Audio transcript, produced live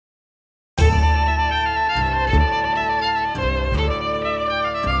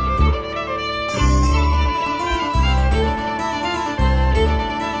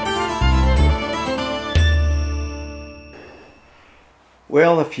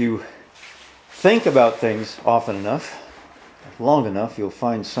Well, if you think about things often enough, long enough, you'll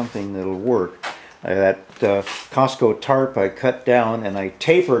find something that'll work. That Costco tarp I cut down and I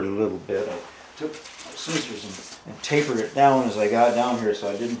tapered a little bit. I took scissors and tapered it down as I got down here so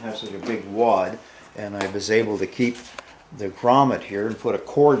I didn't have such a big wad, and I was able to keep the grommet here and put a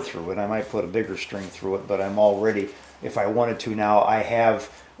cord through it. I might put a bigger string through it, but I'm already, if I wanted to now, I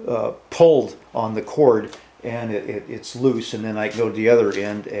have pulled on the cord and it's loose, and then I go to the other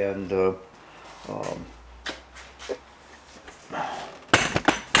end and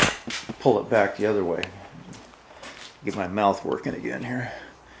pull it back the other way. Get my mouth working again here.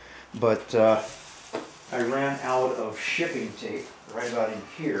 But I ran out of shipping tape right about in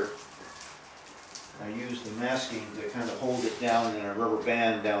here. I used the masking to kind of hold it down and a rubber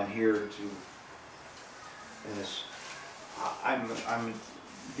band down here to, and it's, I'm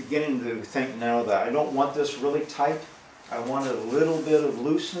beginning to think now that I don't want this really tight. I want a little bit of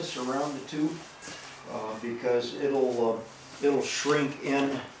looseness around the tube because it'll shrink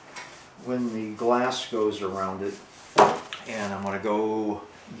in when the glass goes around it. And I'm going to go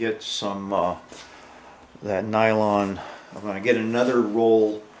get some that nylon. I'm going to get another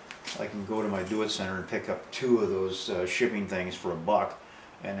roll. I can go to my do-it-center and pick up 2 of those shipping things for $1,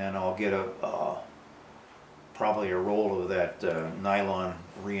 and then I'll get probably a roll of that nylon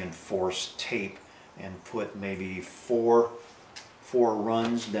reinforced tape and put maybe four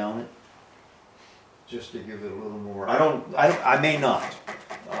runs down it, just to give it a little more. I may not.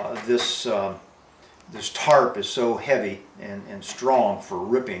 This tarp is so heavy and strong for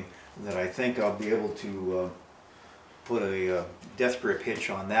ripping that I think I'll be able to put a death grip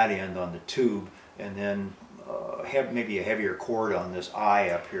hitch on that end on the tube, and then have maybe a heavier cord on this eye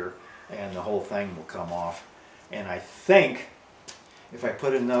up here, and the whole thing will come off. And I think if I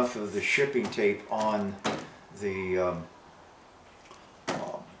put enough of the shipping tape on the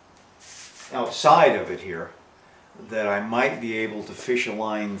outside of it here, that I might be able to fish a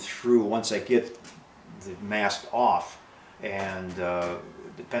line through once I get the mast off, and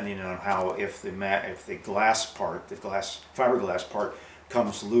depending on how, if the glass part, the fiberglass part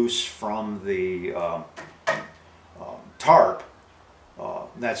comes loose from the tarp,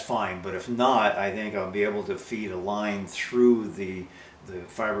 that's fine. But if not, I think I'll be able to feed a line through the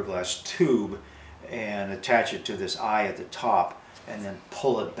fiberglass tube and attach it to this eye at the top, and then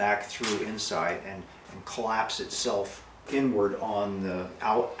pull it back through inside and collapse itself inward on the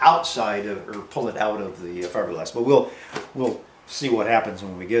outside of, or pull it out of the fiberglass. But we'll see what happens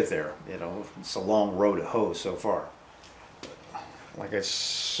when we get there. You know, it's a long row to hoe so far. Like I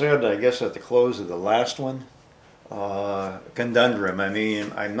said, I guess at the close of the last one, conundrum. I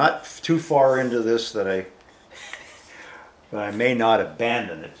mean, I'm not too far into this that I may not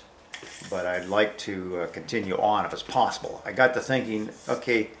abandon it, but I'd like to continue on if it's possible. I got to thinking,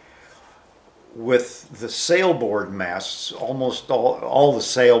 okay, with the sailboard masts, almost all the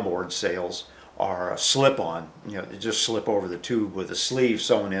sailboard sails are slip-on. You know, they just slip over the tube with a sleeve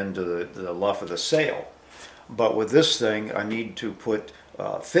sewn into the luff of the sail. But with this thing, I need to put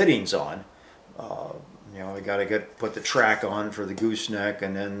fittings on. You know, I got to put the track on for the gooseneck,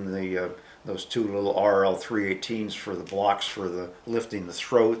 and then those 2 little RL 318s for the blocks for the lifting the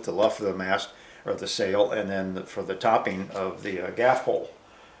throat, the luff of the mast or the sail, and then for the topping of the gaff pole.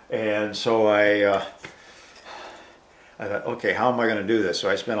 And so I thought, okay, how am I going to do this? So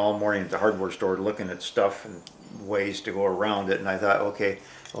I spent all morning at the hardware store looking at stuff and ways to go around it. And I thought, okay,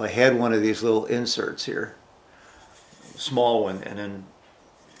 well, I had one of these little inserts here, small one, and then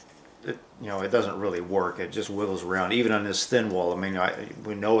you know, it doesn't really work. It just wiggles around, even on this thin wall. I mean,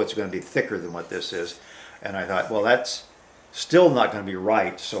 we know it's going to be thicker than what this is. And I thought, well, that's still not going to be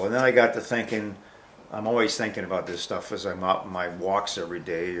right. So and then I got to thinking, I'm always thinking about this stuff as I'm out on my walks every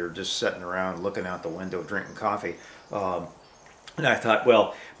day, or just sitting around looking out the window drinking coffee. And I thought,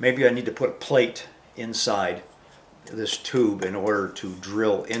 well, maybe I need to put a plate inside this tube in order to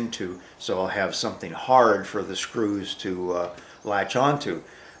drill into, so I'll have something hard for the screws to latch onto.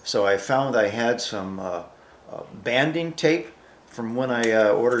 So I found I had some banding tape from when I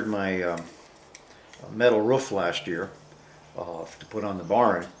ordered my metal roof last year to put on the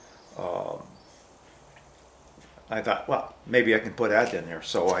barn. I thought, well, maybe I can put that in there.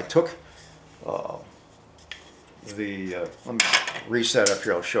 So I took let me reset up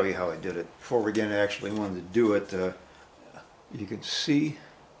here. I'll show you how I did it. Before we get actually wanted to do it, you can see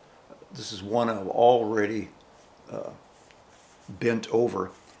this is one I've already bent over.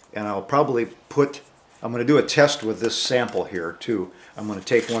 And I'll probably I'm going to do a test with this sample here too. I'm going to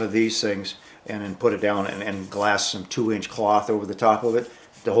take one of these things and then put it down and glass some 2-inch cloth over the top of it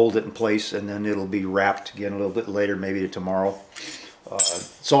to hold it in place, and then it'll be wrapped again a little bit later, maybe tomorrow.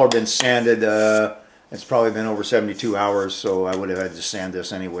 It's all been sanded. It's probably been over 72 hours, so I would have had to sand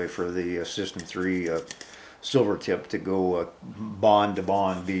this anyway for the System 3 silver tip to go bond to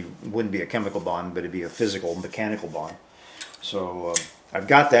bond. Wouldn't be a chemical bond, but it'd be a physical mechanical bond. So I've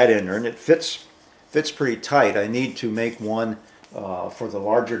got that in there, and it fits pretty tight. I need to make one for the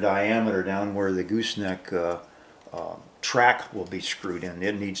larger diameter down where the gooseneck track will be screwed in.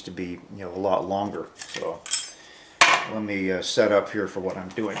 It needs to be, you know, a lot longer. So let me set up here for what I'm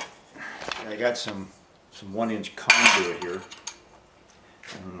doing. I got some 1-inch conduit here.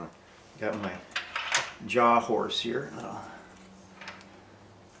 And got my jaw horse here.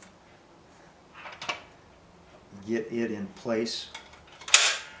 Get it in place.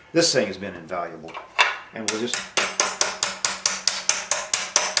 This thing has been invaluable, and we'll just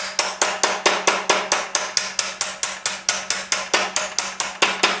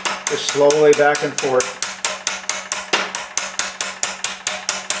slowly back and forth.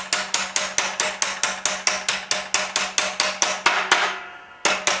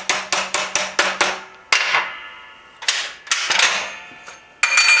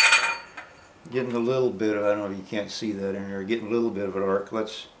 Getting a little bit of, I don't know if you can't see that in there, getting a little bit of an arc.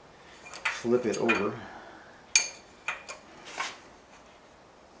 Let's flip it over.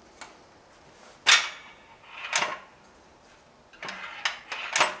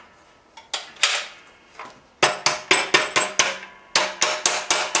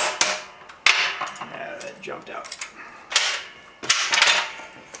 That jumped out.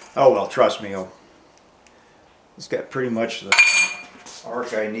 Oh well, trust me, it's got pretty much the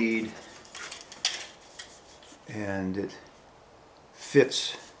arc I need. And it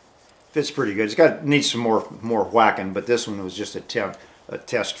fits pretty good. Needs some more whacking, but this one was just a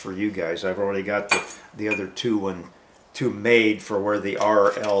test for you guys. I've already got the other two made for where the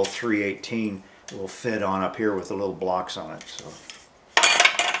RL318 will fit on up here with the little blocks on it. So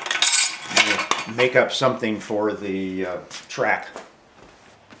I'm gonna make up something for the track.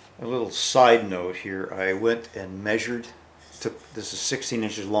 A little side note here: I went and measured. This is 16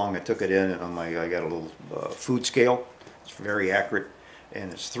 inches long. I took it in on I got a little food scale. It's very accurate,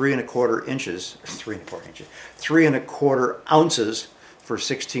 and it's 3 1/4 inches, 3 1/4 inches, 3 1/4 ounces for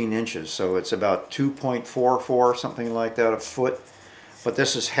 16 inches. So it's about 2.44, something like that, a foot. But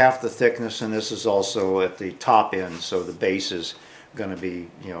this is half the thickness, and this is also at the top end, so the base is going to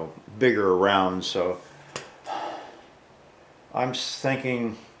be, you know, bigger around. So I'm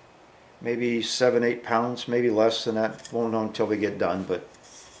thinking maybe 7-8 pounds, maybe less than that. Won't know until we get done, but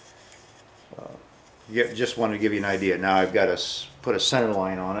just wanted to give you an idea. Now I've got to put a center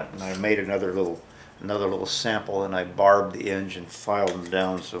line on it, and I made another little sample, and I barbed the ends and filed them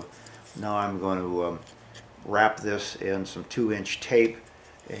down. So now I'm going to wrap this in some 2-inch tape,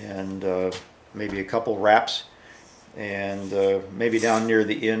 and maybe a couple wraps, and maybe down near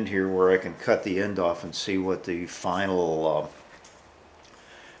the end here where I can cut the end off and see what the final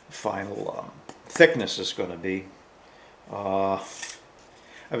thickness is going to be.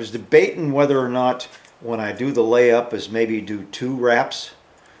 I was debating whether or not when I do the layup is maybe do 2 wraps,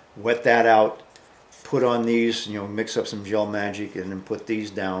 wet that out, put on these, you know, mix up some Gel Magic and then put these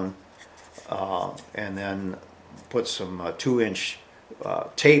down, and then put some 2-inch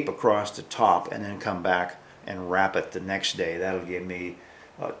tape across the top, and then come back and wrap it the next day. That'll give me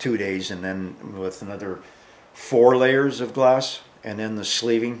 2 days, and then with another 4 layers of glass. And then the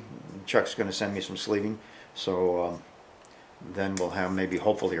sleeving, Chuck's going to send me some sleeving, so then we'll have maybe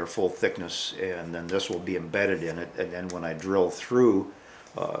hopefully our full thickness, and then this will be embedded in it, and then when I drill through,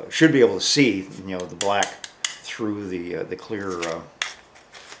 should be able to see, you know, the black through the clear.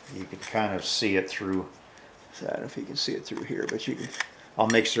 You can kind of see it through. I don't know if you can see it through here, but you can. I'll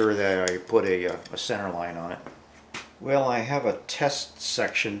make sure that I put a center line on it. Well, I have a test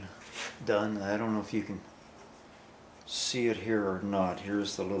section done. I don't know if you can see it here or not.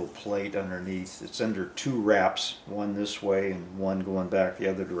 Here's the little plate underneath. It's under 2 wraps, one this way and one going back the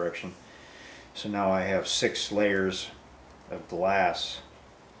other direction. So now I have 6 layers of glass.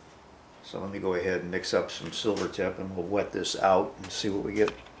 So let me go ahead and mix up some silver tip, and we'll wet this out and see what we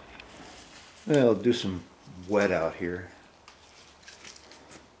get. I'll do some wet out here.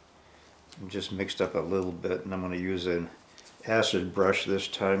 I'm just mixed up a little bit, and I'm going to use an acid brush this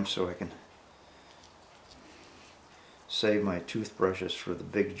time so I can save my toothbrushes for the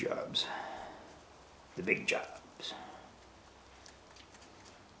big jobs. The big jobs.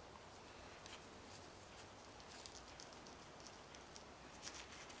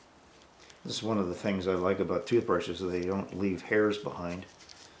 This is one of the things I like about toothbrushes, they don't leave hairs behind.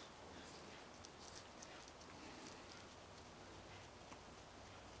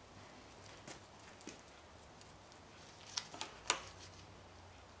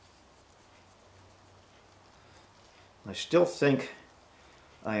 I still think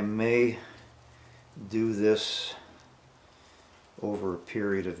I may do this over a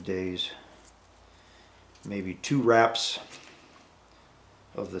period of days. Maybe 2 wraps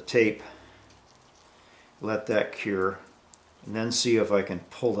of the tape, let that cure, and then see if I can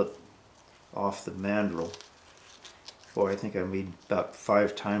pull it off the mandrel. Boy, I think I need about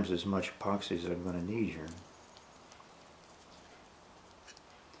 5 times as much epoxy as I'm going to need here.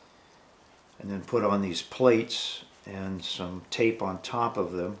 And then put on these plates and some tape on top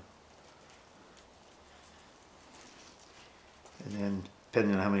of them. And then,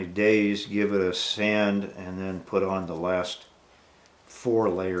 depending on how many days, give it a sand and then put on the last 4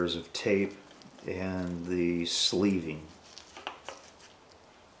 layers of tape and the sleeving.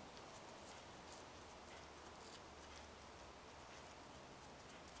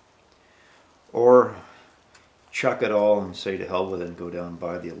 Or chuck it all and say to hell with it and go down and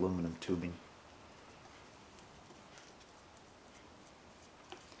buy the aluminum tubing.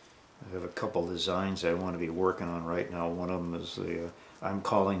 I have a couple designs I want to be working on right now. One of them is the, I'm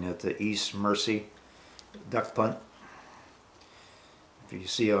calling it the East Mercy duck punt. If you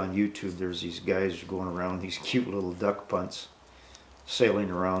see on YouTube, there's these guys going around these cute little duck punts,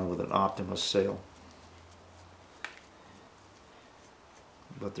 sailing around with an Optimus sail.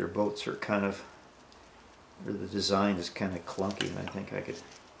 But their boats are kind of, or the design is kind of clunky, and I think I could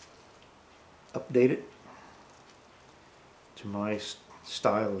update it to my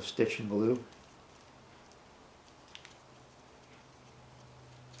style of stitch and glue.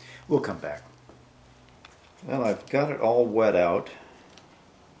 We'll come back. Well, I've got it all wet out,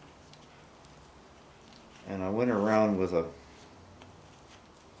 and I went around with a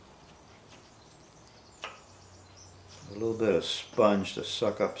little bit of sponge to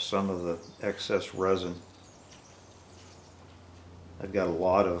suck up some of the excess resin. I've got a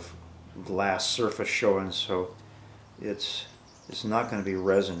lot of glass surface showing, so it's not going to be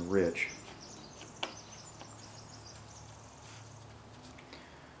resin rich.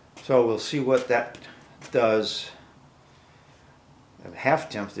 So we'll see what that does. I'm half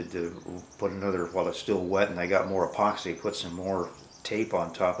tempted to put another, while it's still wet and I got more epoxy, put some more tape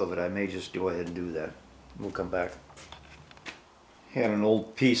on top of it. I may just go ahead and do that. We'll come back. Had an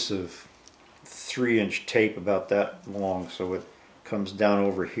old piece of 3-inch tape about that long, so it comes down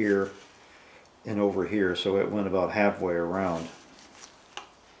over here and over here, so it went about halfway around,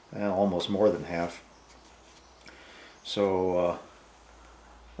 almost more than half. So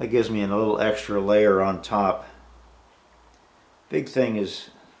that gives me a little extra layer on top. Big thing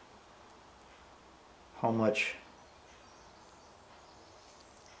is how much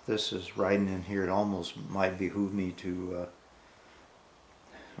this is riding in here. It almost might behoove me to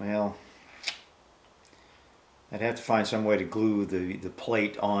well, I'd have to find some way to glue the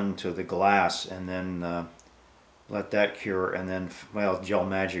plate onto the glass and then let that cure, and then, well, Gel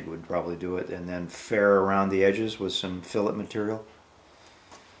Magic would probably do it, and then fair around the edges with some fillet material.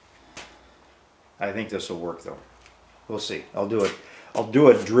 I think this will work though. We'll see. I'll do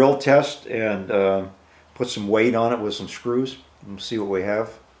a drill test and put some weight on it with some screws and see what we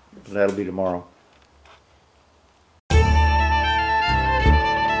have. That'll be tomorrow.